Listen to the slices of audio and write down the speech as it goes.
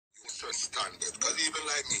certain standard. Because even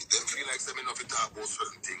like me, they feel like me not to talk about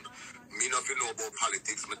certain things. Me not to know about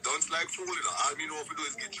politics. Me don't like fooling. All me know if you do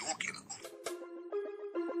is get joking.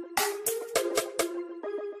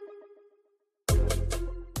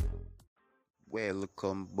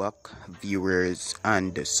 Welcome back, viewers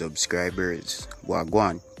and subscribers.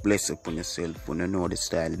 Wagwan, bless upon yourself when you know the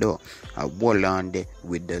style though. I Wull on there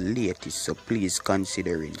with the latest, so please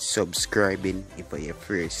consider subscribing if it's your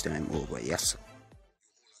first time over. Yes.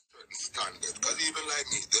 Standard, because even like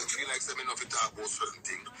me, they feel like me not to talk about certain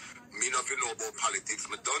things. Me not to know about politics.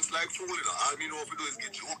 Me don't like fooling. All me know if you do is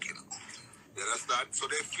get joking. You understand? So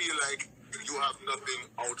they feel like you have nothing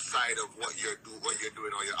outside of what you're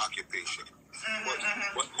doing or your occupation. But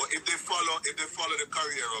if they follow the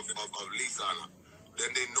career of Lisa,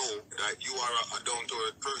 then they know that you are a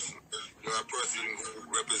down-to-earth person. You're a person who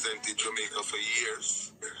represented Jamaica for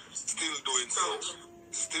years, still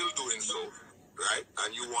doing so, right?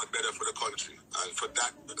 And you want better for the country. And for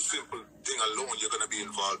that simple thing alone, you're going to be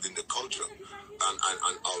involved in the culture and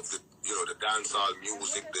of the the dancehall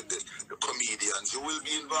music, the comedians. You will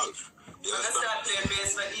be involved. You understand? Let's start playing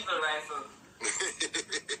bass for Evil Rifle.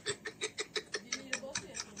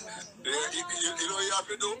 You have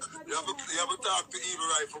to do. You have to talk to Evil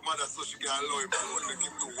Rifle mother so she can allow him to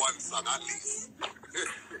give you one song at least.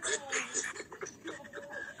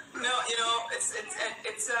 No, it's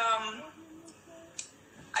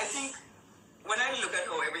I think when I look at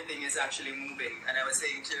how everything is actually moving, and I was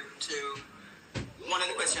saying to one of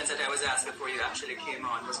the questions that I was asked before you actually came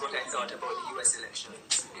on was what I thought about the U.S.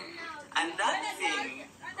 elections, and that thing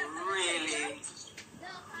really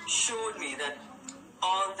showed me that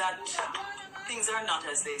all that things are not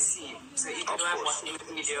as they seem. So even though I'm watching the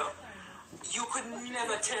video, you could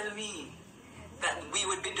never tell me that we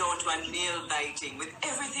would be down to a nail biting with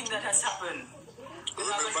everything that has happened.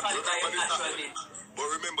 But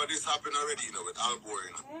remember this happened already, with Al Gore.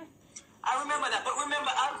 I remember that, but remember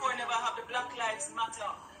Al Gore never had the Black Lives Matter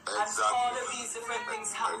and all of these different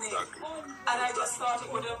things happening. Exactly. And I just thought it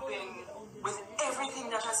would have been, with everything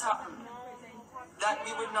that has happened, that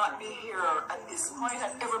we would not be here at this point,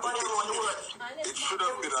 and everybody around the world. It should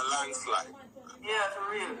have been a landslide. Yeah, for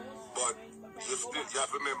real. But you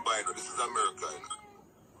have to remember, this is America,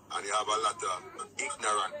 and you have a lot of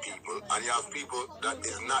ignorant people, and you have people that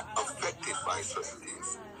is not affected by certain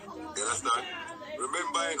things. You understand?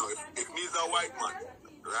 Remember, if me's a white man,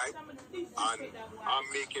 right, and I'm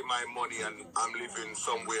making my money and I'm living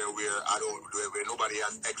somewhere where where nobody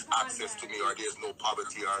has access to me, or there's no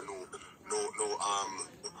poverty or no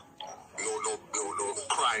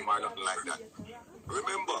crime or nothing like that.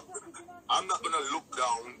 Remember, I'm not gonna look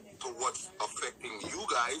down to what's affecting you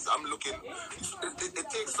guys. I'm looking. It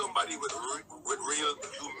takes somebody with real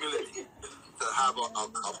humility to have a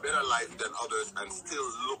better life than others and still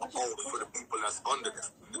look out for the people that's under them.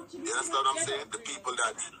 You understand what I'm saying? The people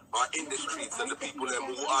that are in the streets and the people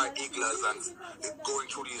who are iglas and going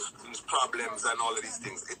through these problems and all of these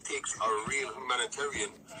things. It takes a real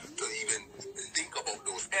humanitarian to even think about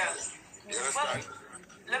those things. You understand?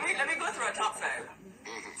 Well, let me go through a top five.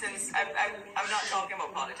 Since I'm not talking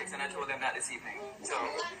about politics, and I told them that this evening. So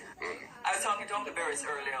I was talking to Uncle Barris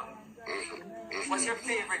earlier. What's your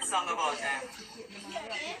favorite song of all time?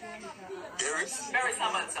 Barris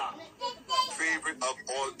Harmon song. Favorite of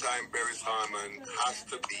all time, Barris Harmon has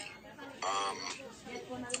to be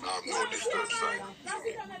No Disturb Side.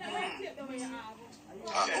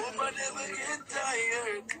 I hope I never get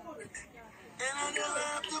tired, and I never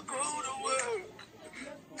have to go to work.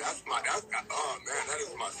 Oh man, that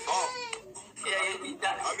is my song. Yeah,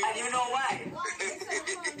 and you know why?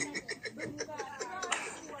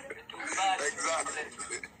 Exactly.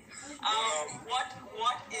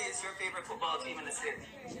 What is your favorite football team in the States?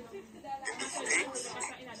 In the States?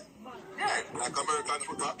 Yeah. Like American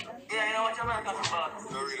football? Yeah, you know watch American football. I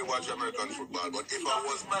don't really watch American football, but if I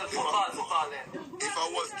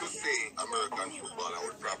was to say American football, I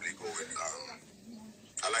would probably go with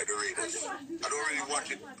I like the Raiders. I don't really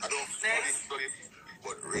watch it. I don't study it,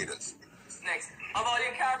 but Raiders. Next. Of all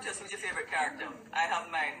your characters, who's your favorite character? I have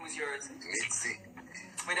mine. Who's yours? Mitzi.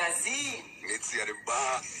 With a Z. Mitzi are the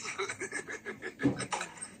boss.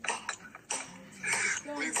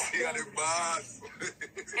 Mitzi are the boss.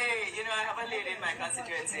 Hey, I have a lady in my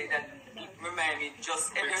constituency that remind me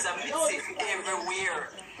there's a Mitzi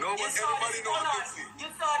everywhere. No, but everybody knows Mitzi.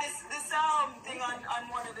 You saw this thing on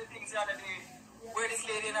one of the things the other day, where this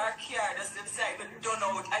lady in her car just decided, but don't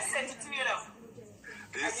know. I sent it to you now.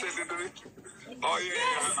 You sent it to me? Oh yeah,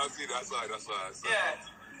 yes. I see that. That's why. Yeah.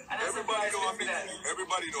 And everybody know I'm Mitzi.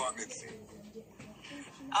 Everybody know I'm Mitzi.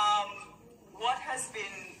 What has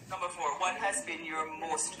been Number 4, what has been your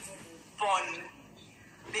most fun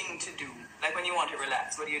thing to do? Like when you want to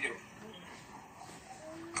relax, what do you do?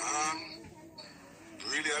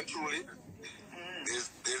 Really and truly,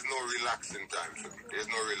 there's no relaxing time for me. There's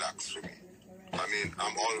no relax for me. I mean,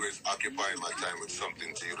 I'm always occupying my time with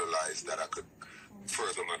something to utilize that I could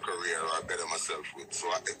further my career or better myself with.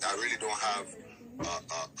 So I really don't have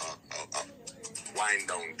a wind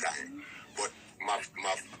down time. But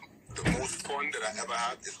the most fun that I ever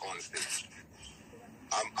had is on stage.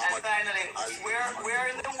 And finally, where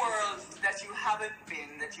in the world that you haven't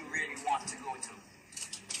been that you really want to go to?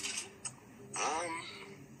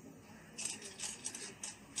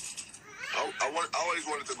 I always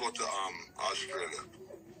wanted to go to Australia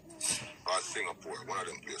or Singapore, one of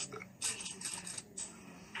them places there.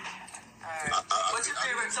 What's your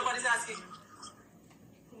favorite? Somebody's asking.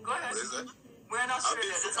 Go ahead. What is that? We're in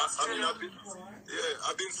Australia.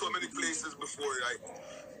 I've been so many places before. Like,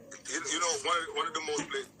 you know, one of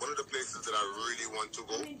the places that I really want to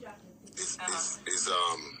go is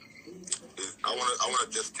I want to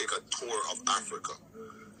just take a tour of Africa.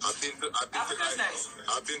 I've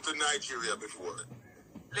been to Nigeria before.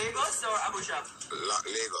 Lagos or Abuja?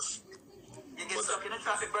 Lagos. You get stuck in the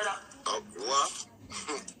traffic, brother? What?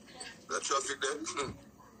 The traffic there?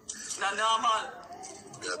 Not normal.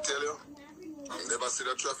 I tell you, I've never seen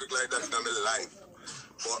a traffic like that in my life.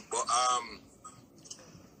 But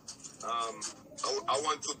I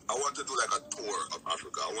want to do like a tour of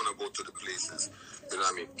Africa. I want to go to the places, you know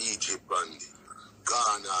what I mean, Egypt and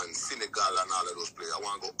Ghana and Senegal and all of those places. I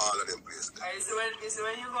want to go all of them places. Alright, so when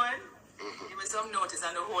you're going, give me some notice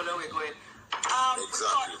and the whole way going.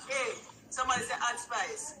 Exactly. Hey, somebody said add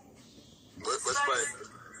Spice. What Spice?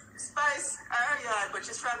 Spice, her yard, but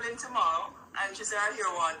she's traveling tomorrow, and she said her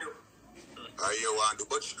hair want to do. Her hair want to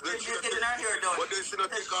do, but she's getting her hair done. But then she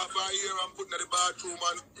not take off her hair and put in the bathroom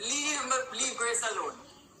and... Leave Grace alone.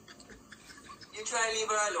 You try leave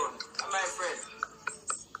her alone, my friend.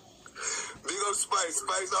 Big up Spice.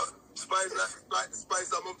 Spice,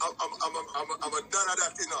 I'm a done at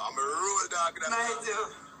that, you know. I'm a roll dog. Mine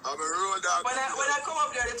too. I'm a roll dog. When I come up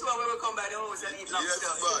there, the two of us will come by the house and eat lobster.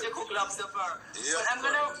 Yes, they cook lobster for her. Yes, but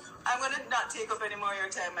I'm gonna not take up any more of your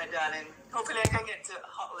time, my darling. Hopefully I can get to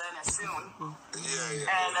Hotlanta soon. Yeah.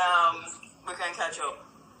 And we can catch up.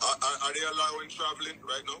 Are they allowing traveling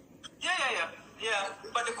right now? Yeah.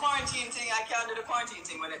 But the quarantine thing, I can't do the quarantine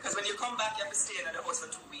thing with it, because when you come back, you have to stay in the house for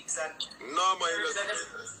 2 weeks. And no, man.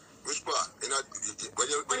 Which part? When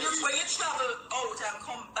you travel out and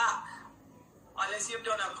come back, unless you've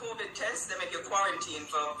done a COVID test, they make you quarantine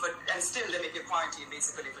and still they make you quarantine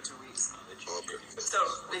basically for 2 weeks. Okay. So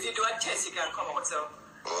if you do a test, you can come out. So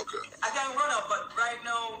okay. I can run up, but right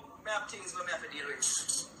now I have things we have to deal with.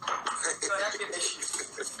 So that's the issue.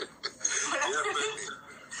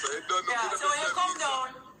 So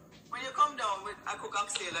when you come down, I cook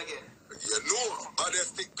oxtail again. You know, other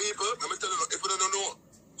stick people, let me tell you, if you don't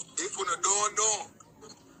know,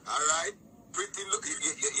 all right, pretty look, you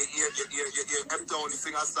F-Town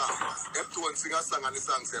sing a song. F-Town sing a song and the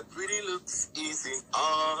song say, pretty looks easy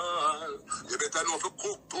all. You better know if you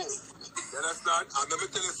cook too. You understand? And let me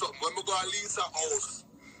tell you something, when we go to Lisa's house,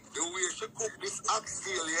 the way she cook this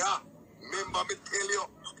oxtail, yeah, remember me tell you,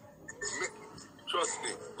 trust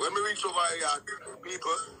me, when we reach over here,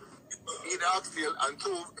 people eat the oxtail and two,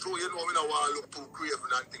 you know, we don't want to look too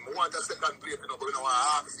craving and thing. We want a second plate, you know, but we don't want to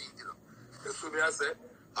half seat, you know. That's what I say.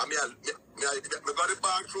 I got the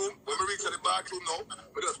bathroom. When we reach the bathroom now,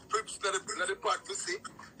 we just prips to the pot to see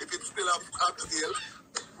if it's still have oxtail.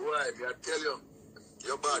 Boy, I tell you,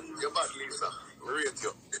 you're bad, Lisa. Rate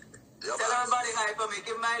you. Tell everybody hi for me.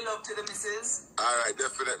 Give my love to the missus. All right,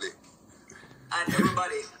 definitely. And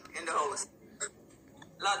everybody in the house.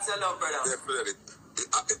 Lots of love, brother. Definitely.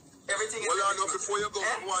 Everything is... Well, I know before you go,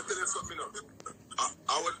 I want to tell you something.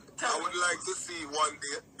 I would like to see one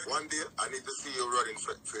day, I need to see you running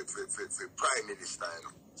for Prime Minister. You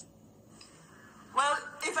know? Well,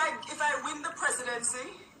 if I win the presidency,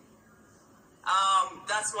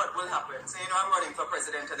 that's what will happen. So, you know, I'm running for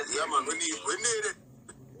president of the Yeah, man, we need it. We need it.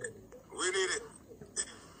 We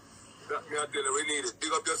need it.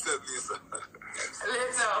 Big up yourself, Lisa.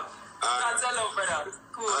 Lisa, lots of love, brother.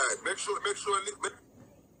 Cool. All right, make sure.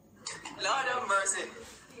 Lord have mercy.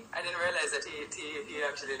 I didn't realize that he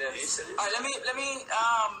actually left. All right, let me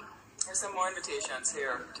there's some more invitations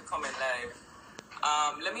here to come in live.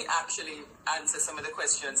 Let me actually answer some of the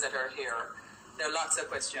questions that are here. There are lots of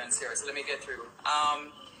questions here, so let me get through.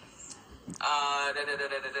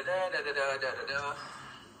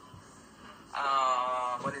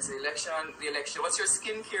 What is the election? The election. What's your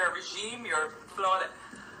skincare regime? Your flawless.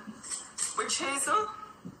 Which Hazel?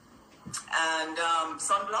 and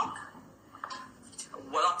sunblock,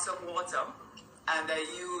 lots of water, and I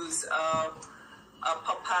use a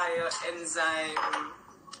papaya enzyme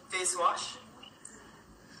face wash,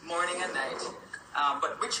 morning and night,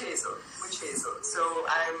 but witch hazel. So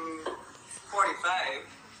I'm 45,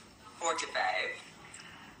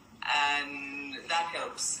 and that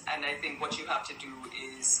helps. And I think what you have to do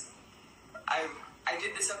is, I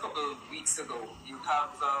did this a couple of weeks ago. You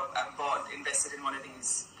have invested in one of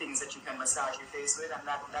these things that you can massage your face with, and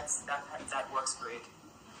that works great.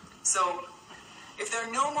 So, if there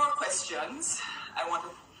are no more questions, I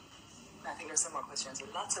think there's some more questions. There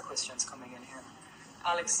are lots of questions coming in here.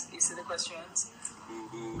 Alex, you see the questions?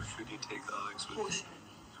 Who should you take Alex with?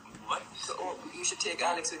 What? So, you should take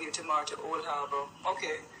Alex with you tomorrow to Old Harbour.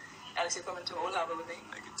 Okay. Alex, you're coming to Old Harbour with me?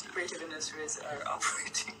 I can too. Creative Industries are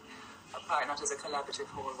operating apart, not as a collaborative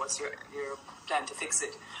whole. What's your plan to fix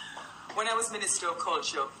it? When I was Minister of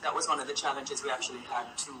Culture, that was one of the challenges we actually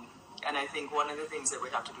had too. And I think one of the things that we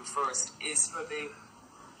have to do first is for the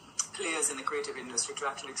players in the creative industry to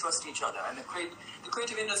actually trust each other. And the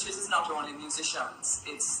creative industries is not only musicians,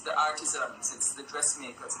 it's the artisans, it's the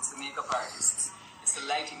dressmakers, it's the makeup artists, it's the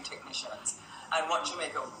lighting technicians. And what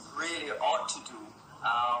Jamaica really ought to do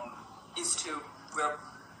we're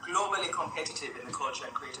globally competitive in the culture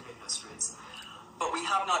and creative industries, but we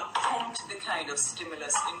have not pumped the kind of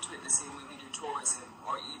stimulus into it the same way we do tourism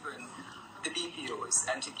or even the BPOs,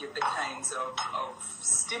 and to give the kinds of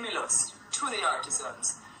stimulus to the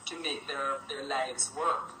artisans to make their lives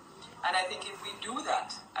work. And I think if we do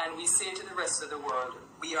that, and we say to the rest of the world,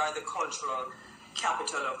 we are the cultural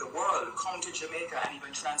capital of the world, come to Jamaica and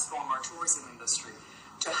even transform our tourism industry,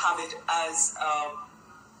 to have it as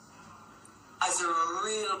a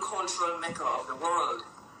real cultural mecca of the world,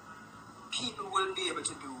 people will be able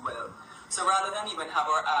to do well. So rather than even have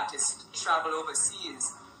our artists travel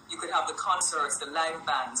overseas, you could have the concerts, the live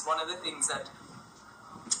bands. One of the things that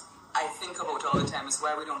I think about all the time is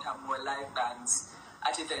why we don't have more live bands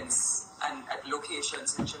at events and at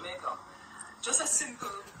locations in Jamaica. Just a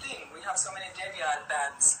simple thing. We have so many dead-yard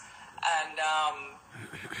bands, and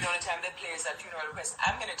the only time they play is at funeral requests.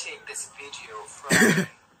 I'm going to take this video from...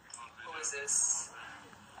 Who is this?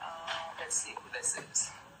 Let's see who this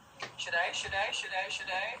is. Should I?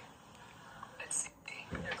 Let's see.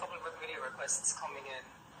 There are a couple of video requests coming in.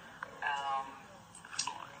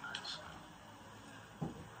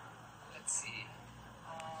 Let's see.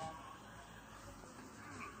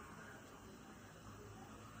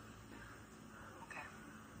 Okay.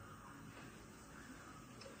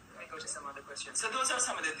 Let me go to some other questions. So those are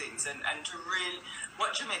some of the things, and to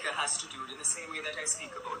what Jamaica has to do in the same way that I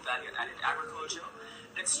speak about value-added agriculture.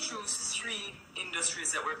 Let's choose 3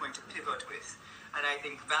 industries that we're going to pivot with. And I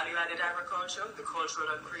think value-added agriculture, the cultural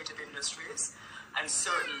and creative industries, and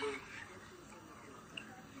certainly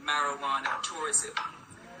marijuana tourism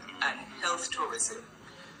and health tourism,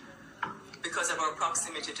 because of our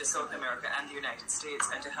proximity to South America and the United States,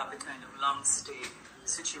 and to have the kind of long-stay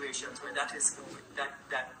situations where that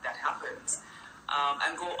happens,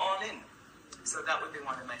 and go all in. So that would be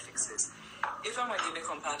one of my fixes. If I'm going to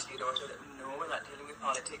become party leader, no, we're not dealing with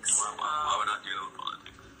politics. Why we're not dealing with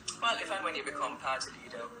politics? Well, if I'm going to become party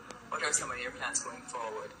leader, what are some of your plans going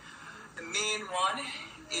forward? The main one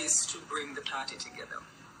is to bring the party together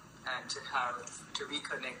and to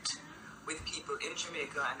reconnect with people in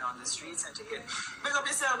Jamaica and on the streets, and to get, big up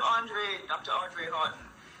yourself, Dr. Andre Horton,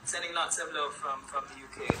 sending lots of love from the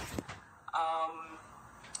UK.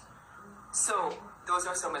 So those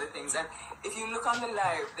are some of the things. And if you look on the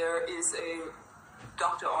live, there is a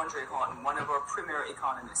Dr. Andre Horton, one of our premier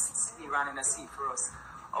economists. He ran in a seat for us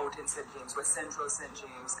out in St. James, West Central St.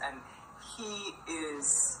 James, and he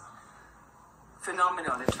is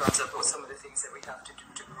phenomenal in terms of some of the things that we have to do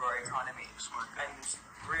to grow our economy. Smart guy. And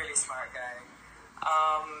really smart guy.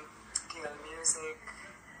 King of music.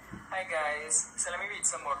 Hi guys. So let me read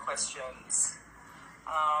some more questions.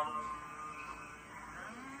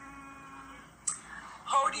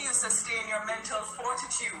 How do you sustain your mental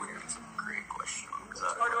fortitude? That's a great question.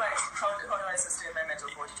 How do I sustain my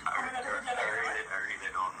mental fortitude? I really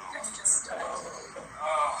don't know. Let's just God.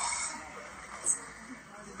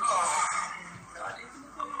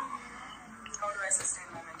 How do I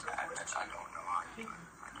sustain my mental fortitude? I don't know how you do it.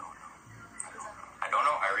 I don't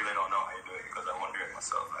know. I really don't know how you do it, because I wonder it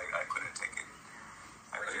myself. I couldn't take it.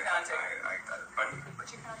 But you can't take it.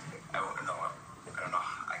 But you can't take it. I don't know.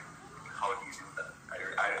 How do you do that? I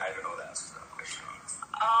don't know the answer to that question.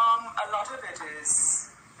 A lot of it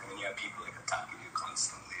is... I mean, you have people like attacking you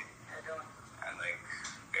constantly. I don't... And like,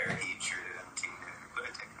 their hatred and everything. But I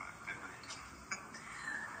take it.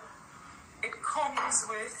 It comes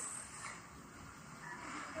with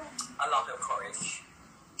lot of courage,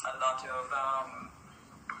 a lot of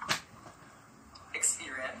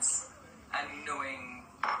experience, and knowing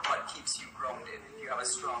what keeps you grounded. If you have a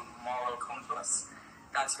strong moral compass,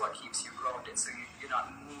 that's what keeps you grounded. So you're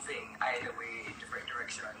not moving either way in different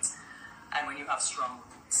directions. And when you have strong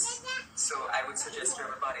roots, so I would suggest to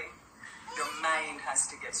everybody, your mind has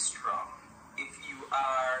to get strong. If you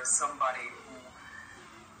are somebody who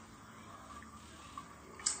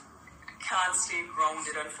can't stay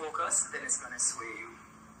grounded and focused, then it's going to sway you.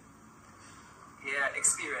 Yeah,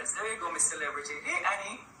 experience. There you go, Miss Celebrity. Hey,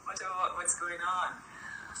 Annie, what's going on?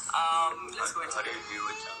 Let's go into... How do you deal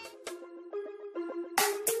with that?